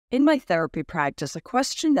In my therapy practice, a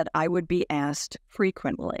question that I would be asked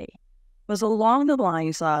frequently was along the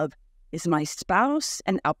lines of, is my spouse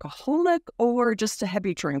an alcoholic or just a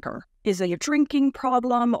heavy drinker? Is it a drinking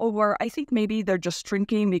problem, or I think maybe they're just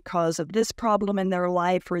drinking because of this problem in their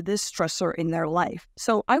life or this stressor in their life?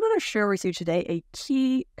 So I want to share with you today a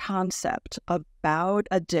key concept about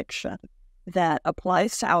addiction that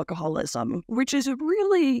applies to alcoholism, which is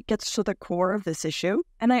really gets to the core of this issue.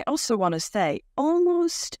 And I also want to say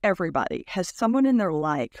almost everybody has someone in their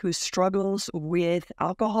life who struggles with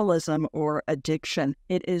alcoholism or addiction.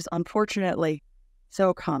 It is unfortunately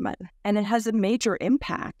so common, and it has a major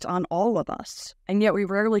impact on all of us. And yet we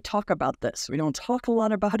rarely talk about this. We don't talk a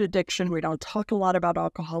lot about addiction. We don't talk a lot about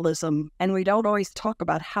alcoholism, and we don't always talk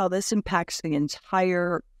about how this impacts the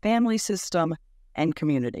entire family system and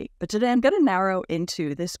community. But today I'm going to narrow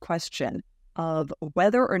into this question of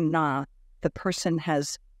whether or not the person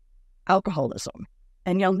has alcoholism.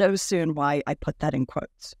 And you'll know soon why I put that in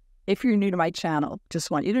quotes. If you're new to my channel,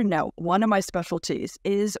 just want you to know one of my specialties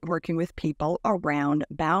is working with people around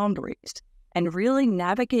boundaries and really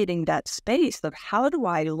navigating that space of how do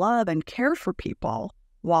I love and care for people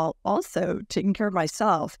while also taking care of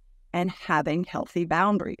myself and having healthy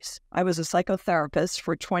boundaries. I was a psychotherapist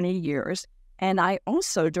for 20 years. And I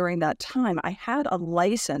also, during that time, I had a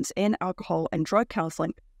license in alcohol and drug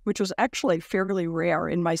counseling, which was actually fairly rare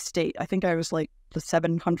in my state. I think I was like the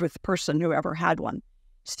 700th person who ever had one.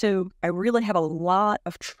 So I really have a lot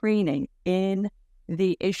of training in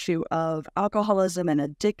the issue of alcoholism and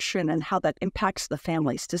addiction and how that impacts the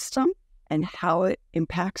family system and how it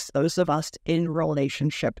impacts those of us in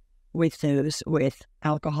relationship with those with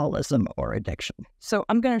alcoholism or addiction. So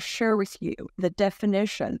I'm going to share with you the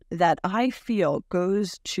definition that I feel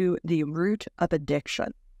goes to the root of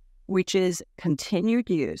addiction, which is continued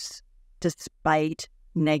use despite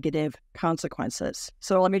negative consequences.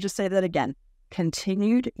 So let me just say that again.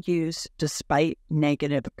 Continued use despite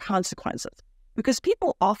negative consequences. Because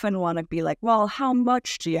people often want to be like, well, how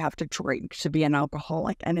much do you have to drink to be an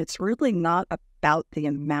alcoholic? And it's really not about the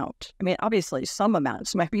amount. I mean, obviously, some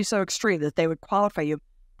amounts might be so extreme that they would qualify you,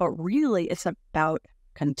 but really it's about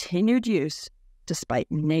continued use despite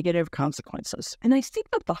negative consequences. And I think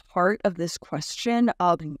that the heart of this question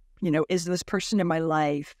of, is this person in my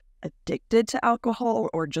life addicted to alcohol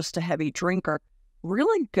or just a heavy drinker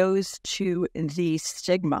really goes to the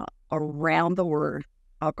stigma around the word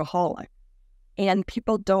alcoholic. And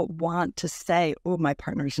people don't want to say, oh, my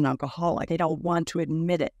partner's an alcoholic. They don't want to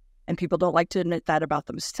admit it. And people don't like to admit that about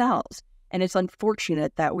themselves. And it's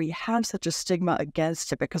unfortunate that we have such a stigma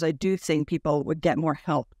against it, because I do think people would get more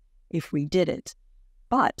help if we did it.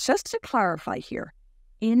 But just to clarify here,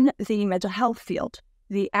 in the mental health field,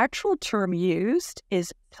 the actual term used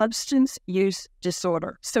is substance use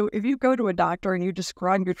disorder. So if you go to a doctor and you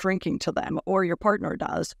describe your drinking to them, or your partner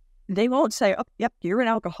does, they won't say, oh, yep, you're an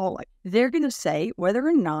alcoholic. They're going to say whether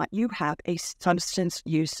or not you have a substance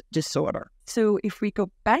use disorder. So if we go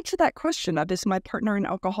back to that question of, is my partner an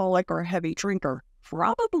alcoholic or a heavy drinker?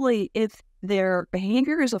 Probably if their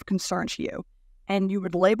behavior is of concern to you and you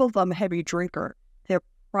would label them a heavy drinker, they're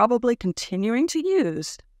probably continuing to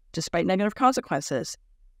use despite negative consequences,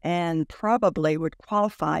 and probably would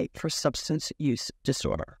qualify for substance use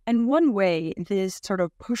disorder. And one way is sort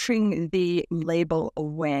of pushing the label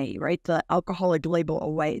away, right? The alcoholic label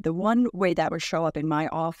away. The one way that would show up in my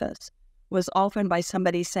office was often by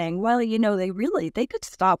somebody saying, well, they could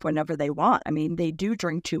stop whenever they want. I mean, they do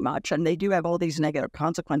drink too much and they do have all these negative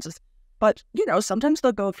consequences. But, sometimes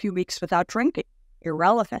they'll go a few weeks without drinking.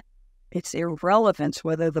 Irrelevant. It's irrelevant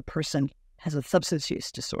whether the person has a substance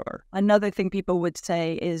use disorder. Another thing people would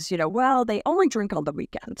say is, well, they only drink on the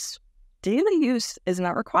weekends. Daily use is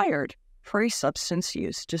not required for a substance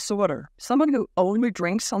use disorder. Someone who only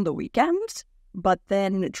drinks on the weekends, but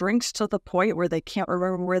then drinks to the point where they can't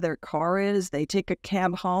remember where their car is, they take a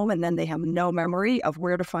cab home, and then they have no memory of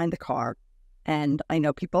where to find the car. And I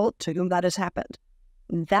know people to whom that has happened.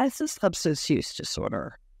 That's a substance use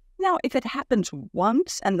disorder. Now, if it happens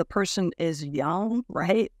once and the person is young,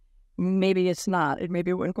 right? Maybe it's not. Maybe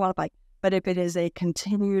it wouldn't qualify. But if it is a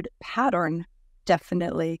continued pattern,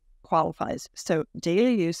 definitely qualifies. So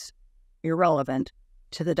daily use, irrelevant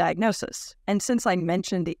to the diagnosis. And since I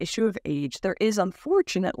mentioned the issue of age, there is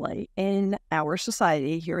unfortunately in our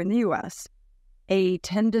society here in the U.S. a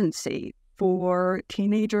tendency for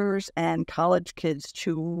teenagers and college kids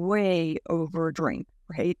to way overdrink,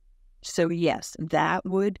 right? So yes, that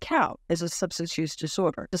would count as a substance use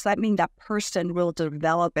disorder. Does that mean that person will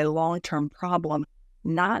develop a long-term problem?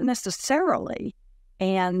 Not necessarily.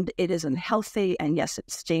 And it isn't healthy, and yes,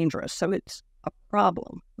 it's dangerous. So it's a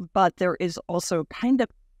problem. But there is also kind of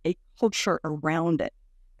a culture around it.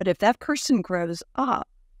 But if that person grows up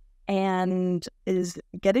and is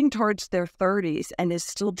getting towards their 30s and is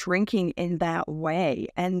still drinking in that way,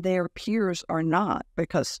 and their peers are not,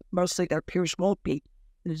 because mostly their peers won't be,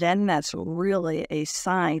 then that's really a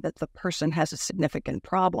sign that the person has a significant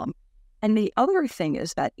problem. And the other thing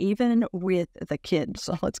is that even with the kids,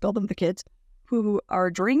 so let's call them the kids, who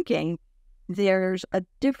are drinking, there's a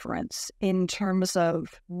difference in terms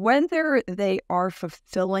of whether they are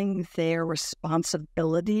fulfilling their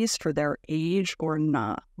responsibilities for their age or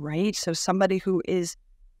not, right? So somebody who is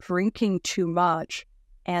drinking too much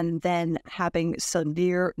and then having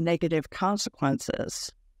severe negative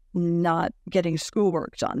consequences, not getting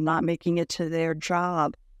schoolwork done, not making it to their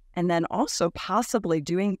job, and then also possibly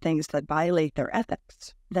doing things that violate their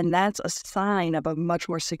ethics, then that's a sign of a much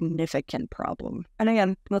more significant problem. And again,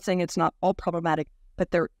 I'm not saying it's not all problematic,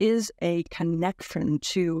 but there is a connection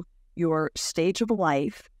to your stage of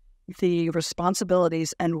life, the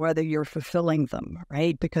responsibilities, and whether you're fulfilling them,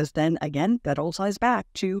 right? Because then again, that all ties back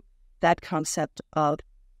to that concept of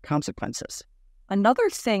consequences. Another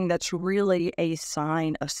thing that's really a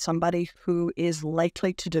sign of somebody who is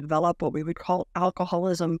likely to develop what we would call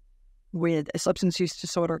alcoholism with a substance use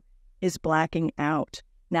disorder is blacking out.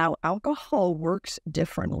 Now, alcohol works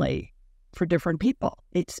differently for different people.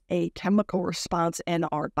 It's a chemical response in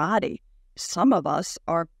our body. Some of us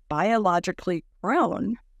are biologically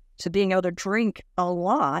prone to being able to drink a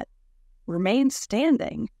lot, remain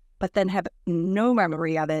standing, but then have no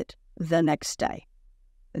memory of it the next day.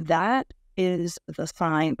 That is the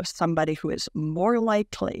sign of somebody who is more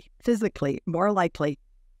likely, physically more likely,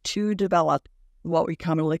 to develop what we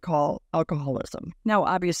commonly call alcoholism. Now,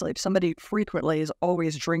 obviously, if somebody frequently is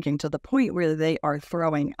always drinking to the point where they are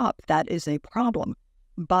throwing up, that is a problem.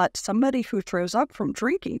 But somebody who throws up from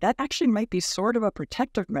drinking, that actually might be sort of a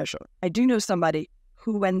protective measure. I do know somebody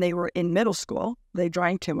who, when they were in middle school, they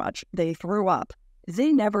drank too much, they threw up.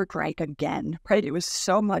 They never drank again, right? It was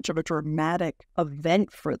so much of a dramatic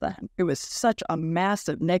event for them. It was such a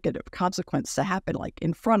massive negative consequence to happen, like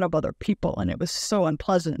in front of other people, and it was so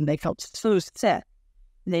unpleasant, and they felt so sick.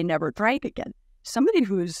 They never drank again. Somebody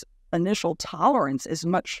whose initial tolerance is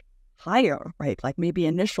much higher, right? Like maybe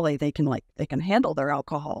initially they can handle their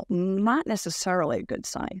alcohol, not necessarily a good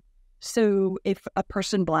sign. So if a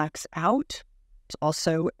person blacks out, it's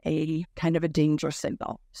also a kind of a danger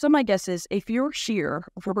signal. So my guess is if you're here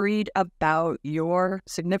worried about your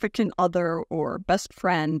significant other or best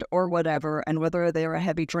friend or whatever, and whether they're a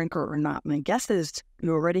heavy drinker or not, my guess is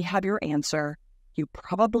you already have your answer. You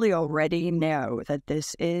probably already know that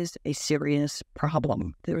this is a serious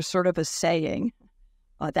problem. There's sort of a saying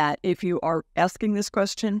that if you are asking this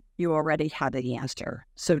question, you already have the answer.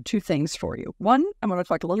 So 2 things for you. 1, I'm going to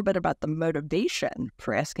talk a little bit about the motivation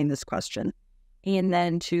for asking this question. And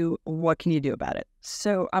then 2, what can you do about it?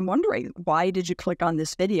 So I'm wondering, why did you click on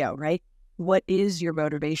this video, right? What is your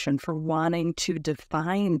motivation for wanting to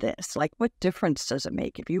define this? Like, what difference does it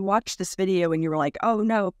make? If you watch this video and you were like, oh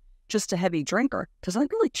no, just a heavy drinker, does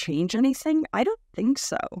that really change anything? I don't think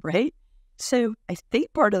so, right? So I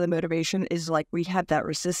think part of the motivation is like we have that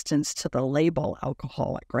resistance to the label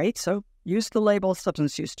alcoholic, right? So use the label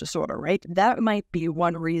substance use disorder, right? That might be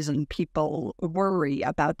one reason people worry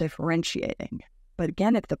about differentiating. But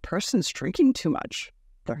again, if the person's drinking too much,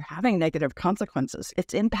 they're having negative consequences,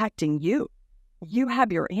 it's impacting you. You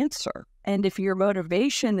have your answer. And if your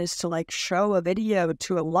motivation is to like show a video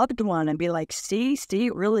to a loved one and be like, see,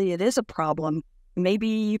 really it is a problem. Maybe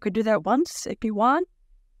you could do that once if you want.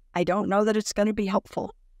 I don't know that it's going to be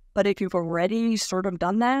helpful. But if you've already sort of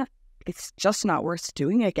done that, it's just not worth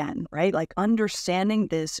doing again, right? Like understanding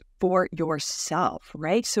this for yourself,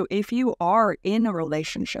 right? So if you are in a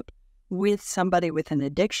relationship with somebody with an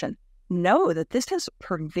addiction, know that this has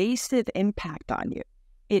pervasive impact on you.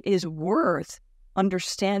 It is worth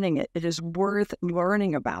understanding it. It is worth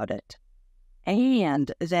learning about it.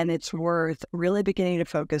 And then it's worth really beginning to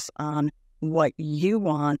focus on what you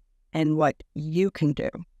want and what you can do.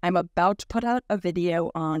 I'm about to put out a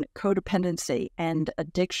video on codependency and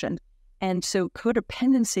addiction. And so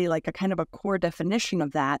codependency, like a kind of a core definition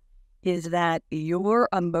of that, is that your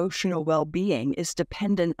emotional well-being is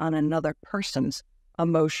dependent on another person's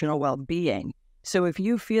emotional well-being. So if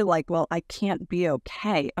you feel like, well, I can't be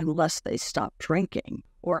okay unless they stop drinking,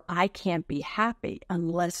 or I can't be happy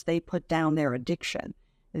unless they put down their addiction,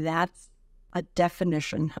 that's a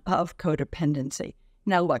definition of codependency.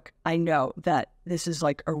 Now, look, I know that this is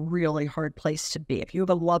like a really hard place to be. If you have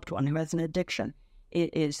a loved one who has an addiction, it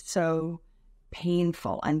is so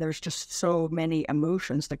painful, and there's just so many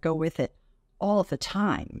emotions that go with it all the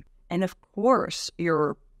time. And of course,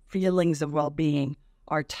 your feelings of well-being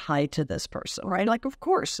are tied to this person, right? Like, of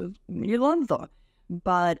course, you love them,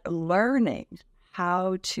 but learning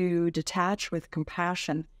how to detach with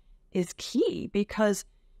compassion is key because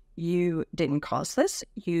you didn't cause this,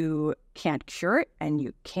 you can't cure it, and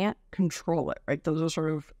you can't control it, right? Those are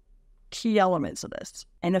sort of key elements of this.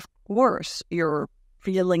 And of course, your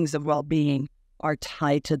feelings of well-being are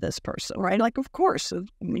tied to this person, right? Like, of course,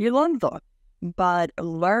 you love them, but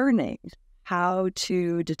learning how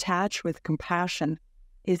to detach with compassion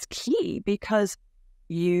is key because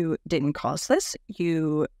you didn't cause this,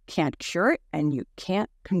 you can't cure it, and you can't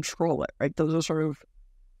control it, right? Those are sort of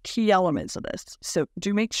key elements of this. So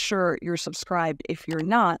do make sure you're subscribed if you're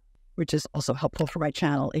not, which is also helpful for my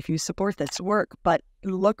channel if you support this work. But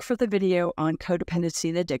look for the video on codependency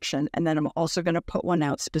and addiction. And then I'm also going to put one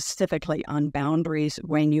out specifically on boundaries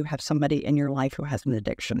when you have somebody in your life who has an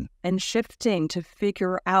addiction. And shifting to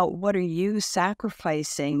figure out what are you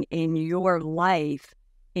sacrificing in your life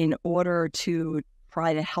in order to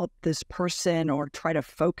try to help this person or try to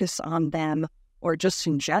focus on them, or just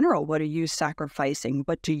in general, what are you sacrificing?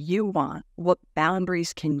 What do you want? What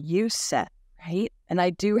boundaries can you set, right? And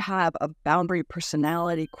I do have a boundary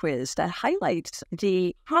personality quiz that highlights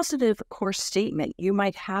the positive core statement you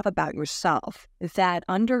might have about yourself that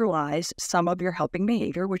underlies some of your helping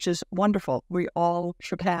behavior, which is wonderful. We all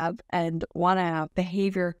should have and want to have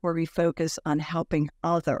behavior where we focus on helping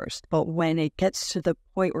others. But when it gets to the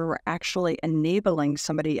point where we're actually enabling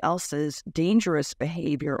somebody else's dangerous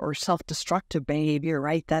behavior or self-destructive behavior,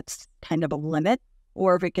 right, that's kind of a limit.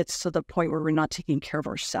 Or if it gets to the point where we're not taking care of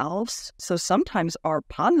ourselves. So sometimes our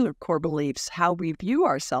positive core beliefs, how we view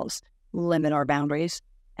ourselves, limit our boundaries.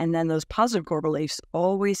 And then those positive core beliefs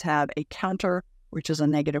always have a counter, which is a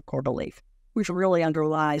negative core belief, which really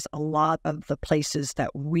underlies a lot of the places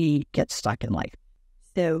that we get stuck in life.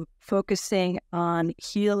 So focusing on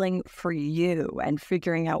healing for you and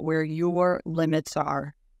figuring out where your limits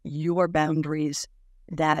are, your boundaries,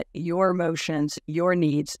 that your emotions, your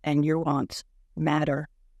needs, and your wants matter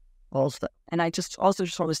also. And I just want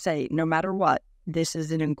to say, no matter what, this is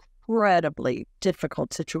an incredibly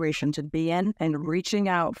difficult situation to be in, and reaching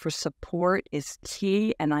out for support is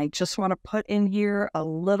key. And I just want to put in here a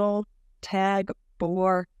little tag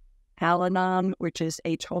for Al-Anon, which is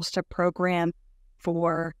a 12-step program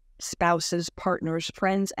for spouses, partners,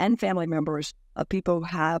 friends, and family members of people who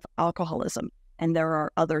have alcoholism. And there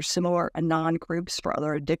are other similar Anon groups for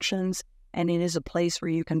other addictions. And it is a place where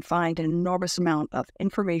you can find an enormous amount of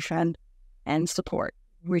information and support,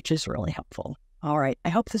 which is really helpful. All right. I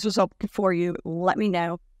hope this was helpful for you. Let me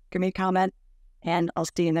know. Give me a comment, and I'll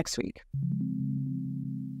see you next week.